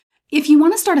If you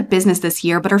want to start a business this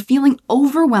year but are feeling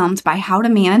overwhelmed by how to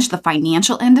manage the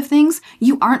financial end of things,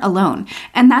 you aren't alone.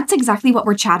 And that's exactly what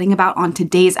we're chatting about on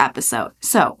today's episode.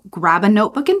 So grab a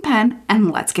notebook and pen and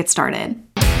let's get started.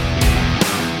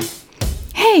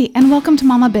 Hey, and welcome to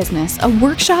Mama Business, a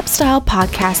workshop-style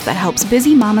podcast that helps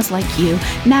busy mamas like you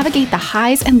navigate the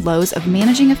highs and lows of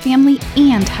managing a family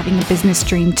and having a business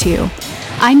dream too.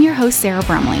 I'm your host, Sarah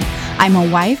Brumley. I'm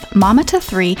a wife, mama to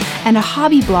 3, and a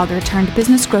hobby blogger turned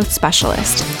business growth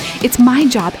specialist. It's my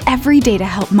job every day to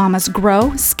help mamas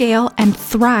grow, scale, and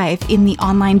thrive in the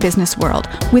online business world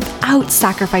without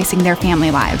sacrificing their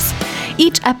family lives.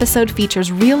 Each episode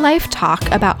features real-life talk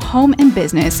about home and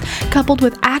business, coupled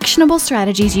with actionable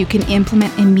strategies you can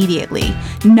implement immediately.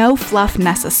 No fluff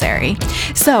necessary.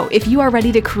 So if you are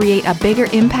ready to create a bigger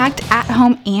impact at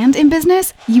home and in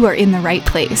business, you are in the right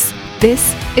place.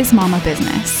 This is Mama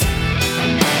Business.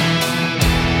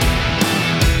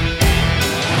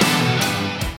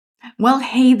 Well,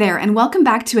 hey there, and welcome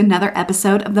back to another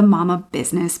episode of the Mama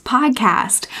Business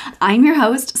Podcast. I'm your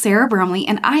host, Sarah Brumley,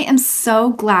 and I am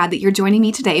so glad that you're joining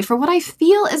me today for what I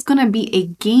feel is going to be a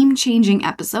game-changing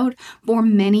episode for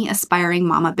many aspiring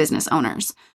mama business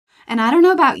owners. And I don't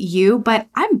know about you, but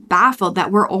I'm baffled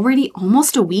that we're already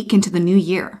almost a week into the new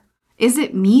year. Is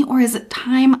it me, or is it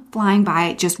time flying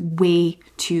by just way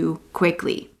too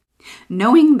quickly?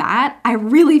 Knowing that, I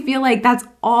really feel like that's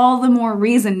all the more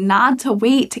reason not to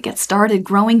wait to get started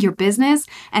growing your business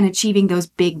and achieving those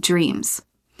big dreams.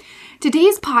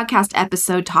 Today's podcast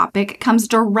episode topic comes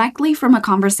directly from a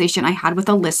conversation I had with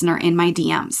a listener in my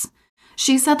DMs.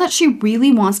 She said that she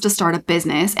really wants to start a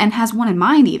business and has one in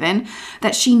mind even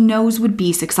that she knows would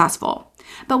be successful.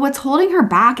 But what's holding her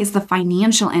back is the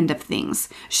financial end of things.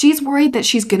 She's worried that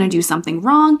she's going to do something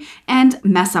wrong and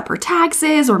mess up her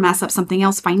taxes or mess up something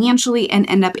else financially and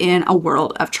end up in a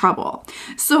world of trouble.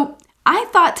 So I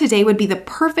thought today would be the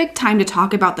perfect time to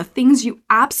talk about the things you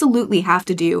absolutely have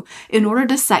to do in order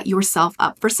to set yourself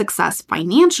up for success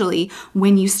financially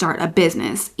when you start a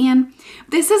business. And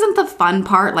this isn't the fun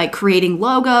part, like creating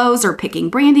logos or picking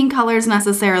branding colors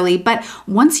necessarily, but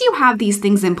once you have these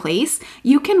things in place,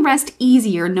 you can rest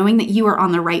easier knowing that you are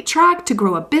on the right track to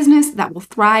grow a business that will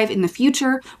thrive in the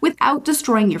future without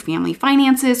destroying your family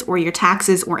finances or your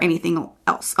taxes or anything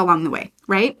else along the way,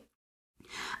 right?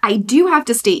 I do have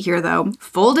to state here though,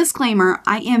 full disclaimer,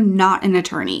 I am not an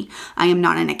attorney. I am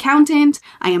not an accountant.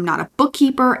 I am not a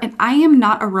bookkeeper, and I am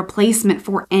not a replacement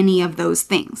for any of those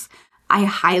things. I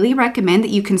highly recommend that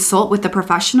you consult with the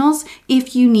professionals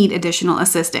if you need additional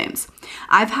assistance.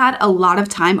 I've had a lot of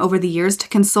time over the years to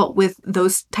consult with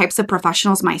those types of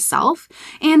professionals myself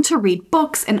and to read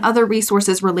books and other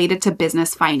resources related to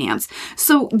business finance.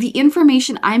 So the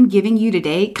information I'm giving you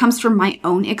today comes from my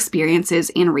own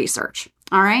experiences and research.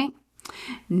 All right.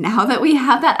 Now that we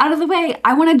have that out of the way,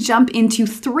 I want to jump into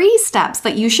 3 steps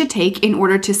that you should take in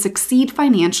order to succeed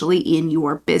financially in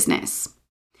your business.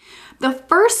 The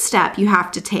first step you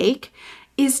have to take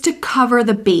is to cover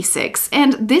the basics.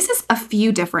 And this is a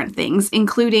few different things,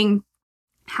 including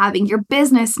having your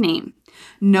business name,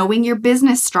 knowing your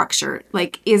business structure,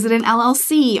 like is it an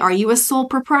LLC? Are you a sole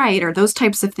proprietor? Those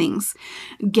types of things.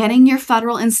 Getting your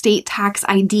federal and state tax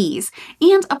IDs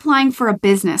and applying for a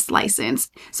business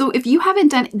license. So if you haven't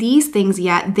done these things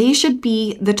yet, they should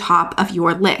be the top of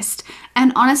your list.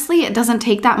 And honestly, it doesn't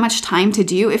take that much time to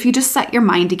do if you just set your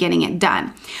mind to getting it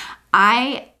done.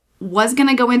 I was going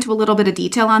to go into a little bit of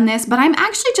detail on this, but I'm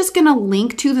actually just going to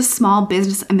link to the Small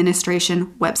Business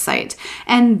Administration website.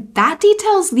 And that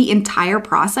details the entire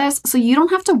process, so you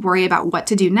don't have to worry about what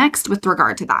to do next with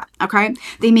regard to that, okay?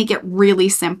 They make it really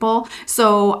simple,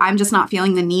 so I'm just not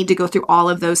feeling the need to go through all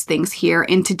of those things here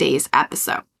in today's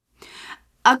episode.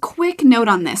 A quick note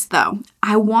on this though,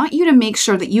 I want you to make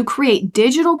sure that you create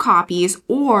digital copies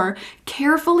or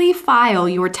carefully file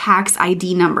your tax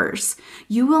ID numbers.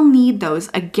 You will need those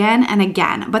again and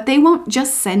again, but they won't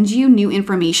just send you new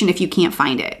information if you can't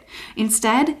find it.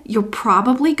 Instead, you're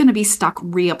probably going to be stuck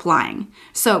reapplying.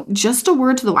 So just a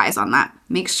word to the wise on that.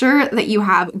 Make sure that you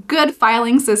have a good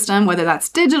filing system, whether that's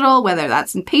digital, whether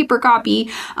that's in paper copy,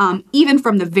 even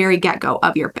from the very get-go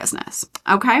of your business.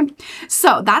 Okay?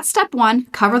 So that's step 1,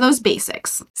 cover those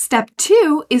basics. Step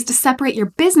 2 is to separate your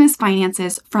business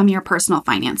finances from your personal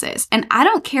finances. And I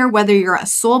don't care whether you're a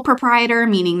sole proprietor,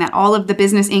 meaning that all of the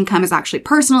business income is actually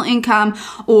personal income,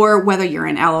 or whether you're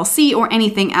an LLC or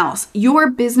anything else. Your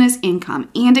business income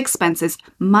and expenses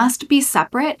must be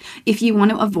separate if you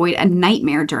want to avoid a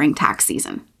nightmare during tax season.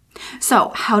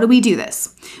 So how do we do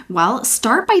this? Well,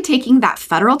 start by taking that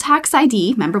federal tax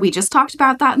ID, remember we just talked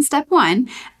about that in step 1,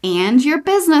 and your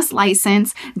business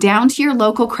license down to your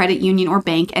local credit union or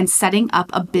bank and setting up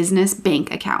a business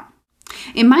bank account.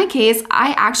 In my case,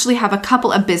 I actually have a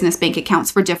couple of business bank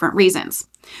accounts for different reasons.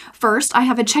 First, I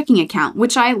have a checking account,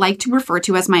 which I like to refer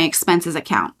to as my expenses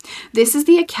account. This is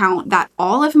the account that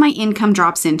all of my income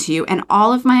drops into and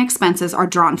all of my expenses are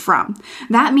drawn from.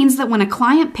 That means that when a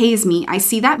client pays me, I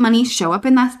see that money show up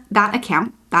in that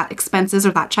account, that expenses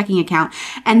or that checking account.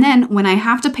 And then when I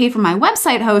have to pay for my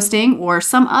website hosting or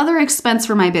some other expense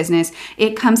for my business,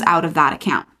 it comes out of that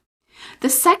account. The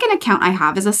second account I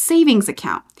have is a savings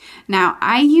account. Now,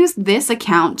 I use this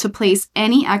account to place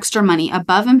any extra money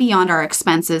above and beyond our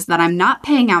expenses that I'm not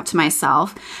paying out to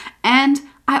myself, and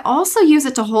I also use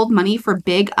it to hold money for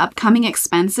big upcoming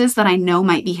expenses that I know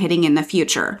might be hitting in the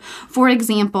future. For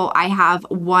example, I have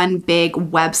one big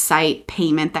website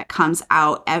payment that comes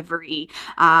out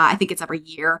I think it's every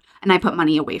year, and I put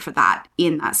money away for that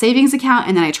in that savings account,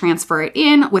 and then I transfer it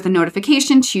in with a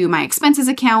notification to my expenses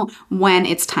account when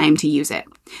it's time to use it.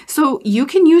 So you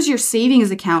can use your savings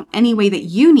account any way that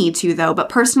you need to, though, but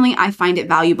personally, I find it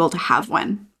valuable to have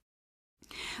one.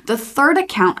 The third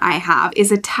account I have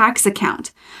is a tax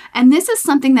account. And this is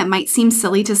something that might seem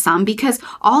silly to some because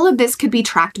all of this could be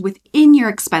tracked within your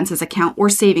expenses account or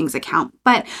savings account.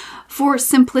 But for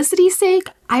simplicity's sake,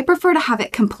 I prefer to have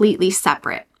it completely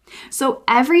separate. So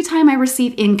every time I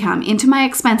receive income into my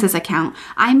expenses account,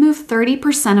 I move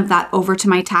 30% of that over to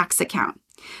my tax account.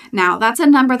 Now, that's a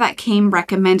number that came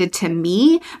recommended to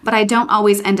me, but I don't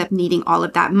always end up needing all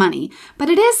of that money. But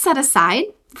it is set aside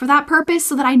for that purpose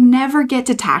so that I never get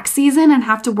to tax season and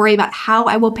have to worry about how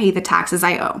I will pay the taxes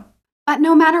I owe. But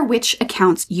no matter which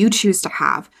accounts you choose to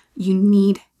have, you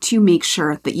need to make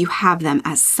sure that you have them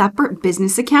as separate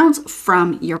business accounts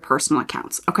from your personal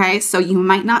accounts, okay? So you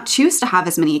might not choose to have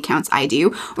as many accounts I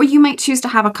do, or you might choose to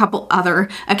have a couple other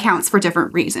accounts for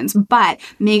different reasons, but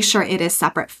make sure it is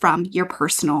separate from your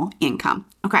personal income,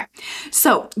 okay?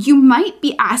 So you might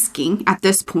be asking at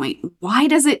this point, why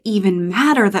does it even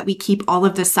matter that we keep all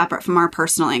of this separate from our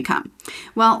personal income?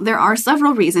 Well, there are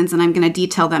several reasons, and I'm going to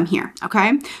detail them here,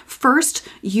 okay? First,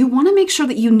 you want to make sure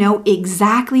that you know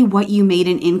exactly what you made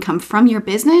in income from your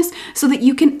business so that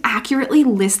you can accurately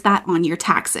list that on your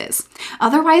taxes.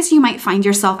 Otherwise, you might find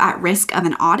yourself at risk of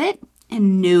an audit,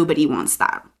 and nobody wants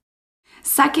that.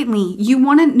 Secondly, you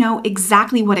want to know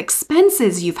exactly what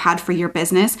expenses you've had for your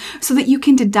business so that you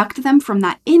can deduct them from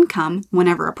that income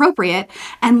whenever appropriate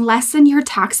and lessen your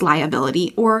tax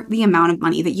liability or the amount of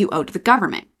money that you owe to the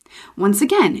government. Once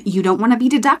again, you don't want to be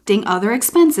deducting other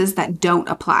expenses that don't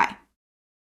apply.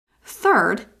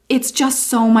 Third, it's just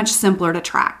so much simpler to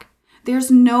track. There's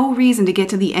no reason to get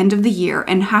to the end of the year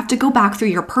and have to go back through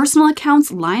your personal accounts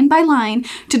line by line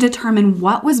to determine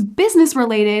what was business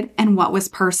related and what was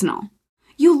personal.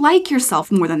 You like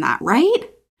yourself more than that, right?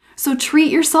 So treat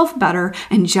yourself better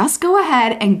and just go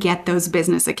ahead and get those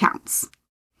business accounts.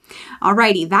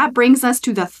 Alrighty, that brings us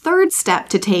to the third step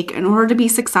to take in order to be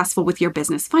successful with your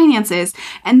business finances,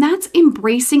 and that's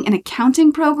embracing an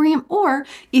accounting program, or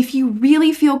if you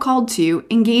really feel called to,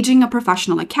 engaging a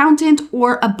professional accountant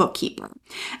or a bookkeeper.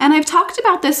 And I've talked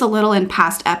about this a little in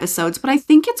past episodes, but I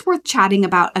think it's worth chatting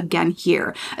about again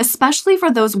here, especially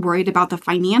for those worried about the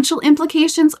financial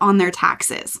implications on their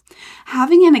taxes.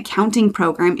 Having an accounting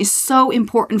program is so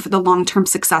important for the long-term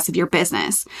success of your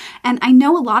business. And I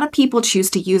know a lot of people choose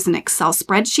to use an Excel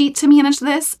spreadsheet to manage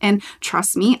this, and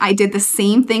trust me, I did the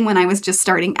same thing when I was just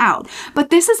starting out. But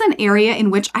this is an area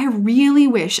in which I really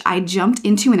wish I jumped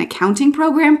into an accounting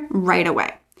program right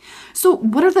away. So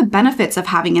what are the benefits of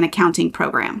having an accounting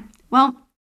program? Well,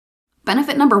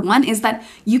 benefit number one is that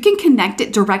you can connect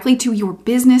it directly to your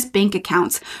business bank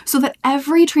accounts so that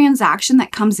every transaction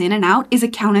that comes in and out is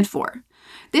accounted for.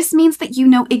 This means that you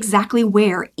know exactly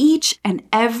where each and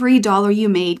every dollar you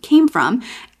made came from,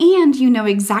 and you know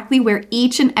exactly where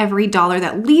each and every dollar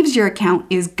that leaves your account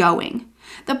is going.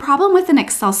 The problem with an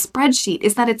Excel spreadsheet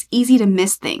is that it's easy to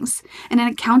miss things, and an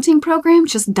accounting program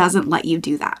just doesn't let you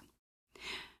do that.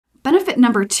 Benefit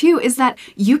number two is that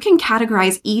you can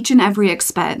categorize each and every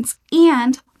expense,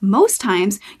 and most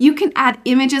times you can add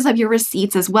images of your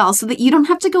receipts as well so that you don't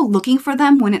have to go looking for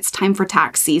them when it's time for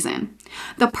tax season.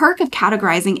 The perk of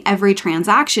categorizing every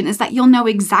transaction is that you'll know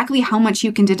exactly how much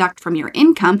you can deduct from your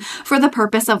income for the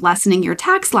purpose of lessening your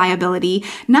tax liability,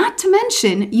 not to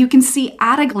mention you can see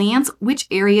at a glance which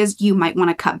areas you might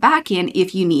want to cut back in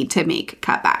if you need to make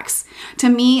cutbacks. To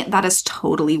me, that is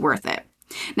totally worth it.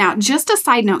 Now, just a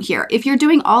side note here, if you're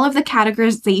doing all of the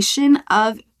categorization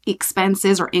of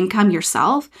expenses or income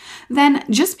yourself, then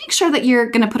just make sure that you're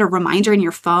going to put a reminder in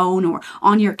your phone or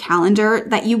on your calendar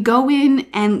that you go in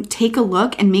and take a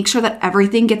look and make sure that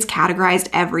everything gets categorized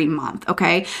every month,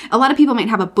 okay? A lot of people might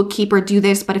have a bookkeeper do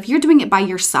this, but if you're doing it by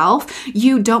yourself,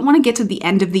 you don't want to get to the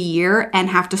end of the year and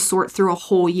have to sort through a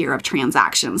whole year of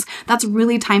transactions. That's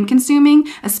really time consuming,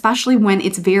 especially when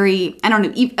it's very, I don't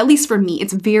know, at least for me,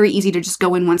 it's very easy to just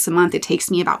go in once a month. It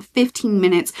takes me about 15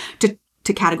 minutes to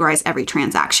categorize every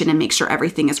transaction and make sure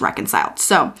everything is reconciled.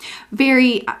 So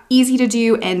very easy to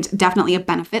do and definitely a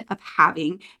benefit of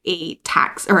having a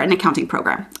tax or an accounting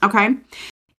program, okay?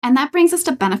 And that brings us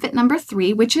to benefit number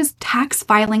 3, which is tax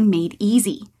filing made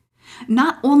easy.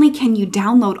 Not only can you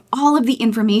download all of the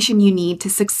information you need to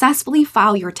successfully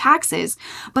file your taxes,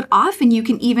 but often you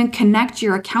can even connect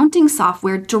your accounting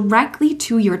software directly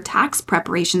to your tax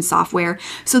preparation software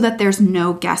so that there's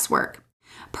no guesswork.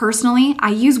 Personally, I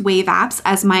use WAHM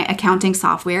as my accounting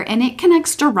software, and it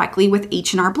connects directly with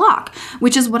H&R Block,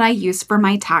 which is what I use for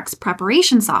my tax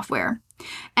preparation software.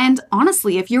 And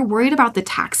honestly, if you're worried about the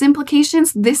tax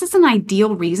implications, this is an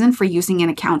ideal reason for using an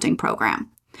accounting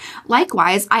program.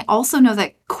 Likewise, I also know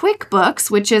that QuickBooks,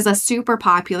 which is a super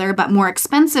popular but more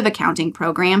expensive accounting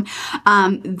program,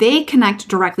 they connect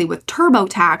directly with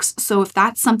TurboTax. So if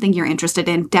that's something you're interested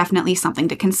in, definitely something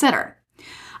to consider.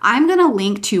 I'm going to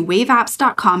link to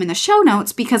waveapps.com in the show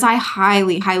notes because I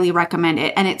highly, highly recommend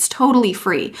it, and it's totally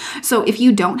free. So if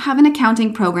you don't have an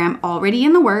accounting program already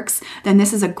in the works, then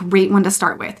this is a great one to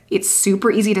start with. It's super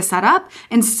easy to set up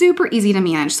and super easy to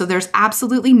manage, so there's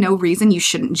absolutely no reason you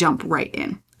shouldn't jump right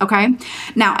in. Okay.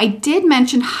 Now, I did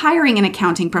mention hiring an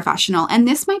accounting professional, and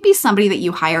this might be somebody that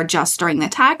you hire just during the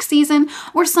tax season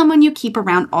or someone you keep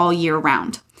around all year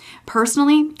round.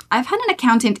 Personally, I've had an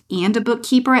accountant and a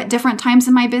bookkeeper at different times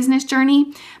in my business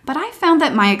journey, but I found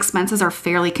that my expenses are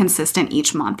fairly consistent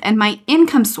each month and my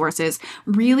income sources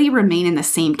really remain in the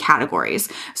same categories.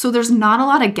 So there's not a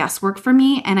lot of guesswork for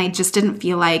me, and I just didn't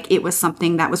feel like it was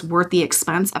something that was worth the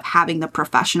expense of having the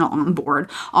professional on board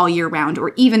all year round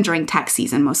or even during tax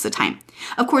season most of the time.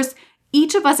 Of course,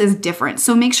 each of us is different,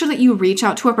 so make sure that you reach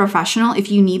out to a professional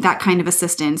if you need that kind of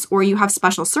assistance, or you have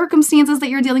special circumstances that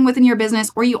you're dealing with in your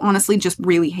business, or you honestly just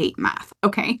really hate math,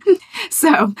 okay?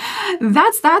 So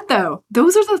that's that though.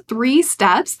 Those are the 3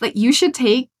 steps that you should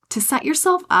take to set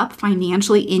yourself up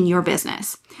financially in your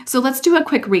business. So let's do a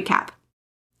quick recap.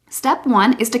 Step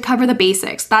 1 is to cover the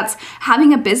basics. That's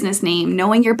having a business name,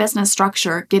 knowing your business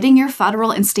structure, getting your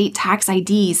federal and state tax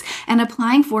IDs, and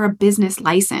applying for a business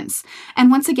license.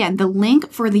 And once again, the link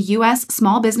for the U.S.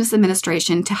 Small Business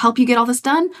Administration to help you get all this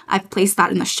done, I've placed that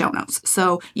in the show notes.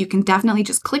 So you can definitely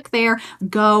just click there,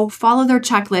 go, follow their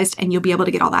checklist, and you'll be able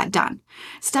to get all that done.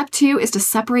 Step 2 is to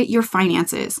separate your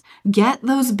finances. Get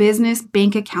those business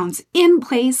bank accounts in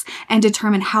place and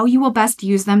determine how you will best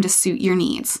use them to suit your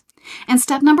needs. And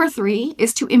step number 3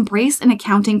 is to embrace an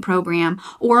accounting program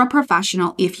or a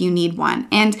professional if you need one.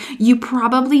 And you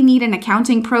probably need an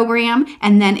accounting program.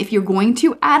 And then if you're going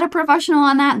to add a professional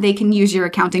on that, they can use your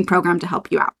accounting program to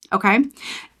help you out. Okay?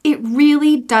 It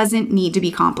really doesn't need to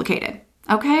be complicated.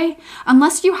 Okay?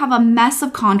 Unless you have a mess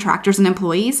of contractors and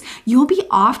employees, you'll be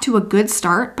off to a good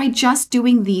start by just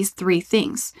doing these 3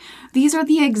 things. These are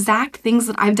the exact things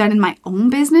that I've done in my own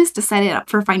business to set it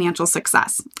up for financial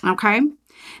success. Okay?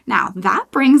 Now,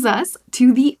 that brings us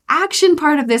to the action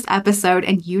part of this episode,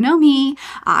 and you know me,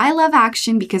 I love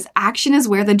action because action is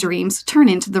where the dreams turn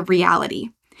into the reality.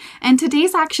 And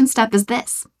today's action step is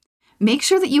this. Make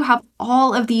sure that you have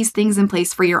all of these things in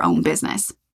place for your own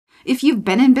business. If you've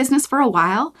been in business for a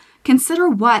while, consider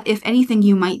what, if anything,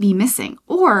 you might be missing,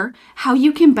 or how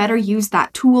you can better use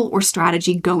that tool or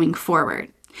strategy going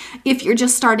forward. If you're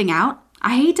just starting out,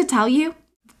 I hate to tell you,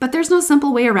 but there's no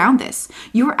simple way around this.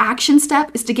 Your action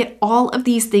step is to get all of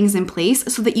these things in place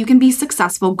so that you can be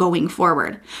successful going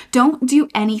forward. Don't do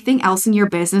anything else in your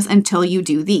business until you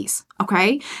do these,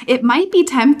 okay? It might be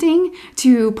tempting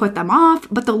to put them off,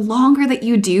 but the longer that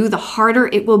you do, the harder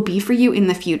it will be for you in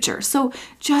the future. So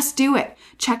just do it.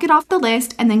 Check it off the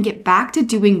list and then get back to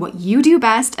doing what you do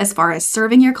best as far as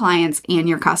serving your clients and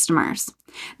your customers.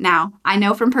 Now, I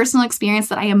know from personal experience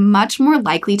that I am much more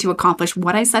likely to accomplish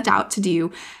what I set out to do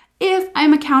if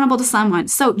I'm accountable to someone.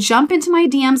 So jump into my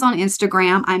DMs on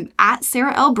Instagram. I'm at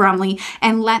Sarah L. Brumley,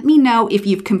 and let me know if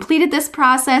you've completed this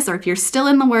process or if you're still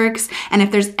in the works, and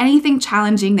if there's anything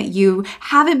challenging that you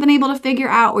haven't been able to figure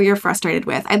out or you're frustrated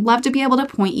with. I'd love to be able to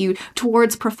point you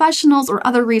towards professionals or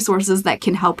other resources that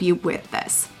can help you with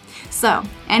this. So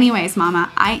anyways,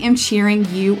 Mama, I am cheering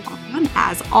you on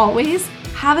as always.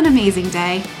 Have an amazing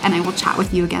day, and I will chat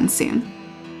with you again soon.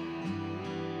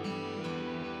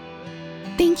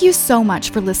 Thank you so much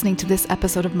for listening to this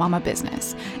episode of Mama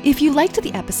Business. If you liked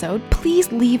the episode,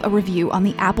 please leave a review on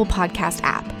the Apple Podcast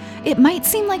app. It might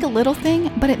seem like a little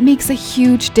thing, but it makes a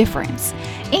huge difference.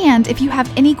 And if you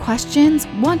have any questions,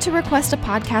 want to request a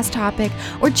podcast topic,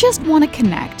 or just want to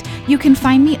connect, you can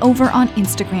find me over on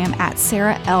Instagram at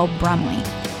Sarah L. Brumley.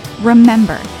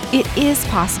 Remember, it is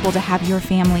possible to have your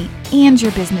family and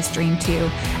your business dream too,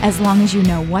 as long as you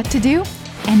know what to do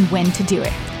and when to do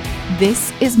it.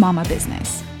 This is Mama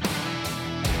Business.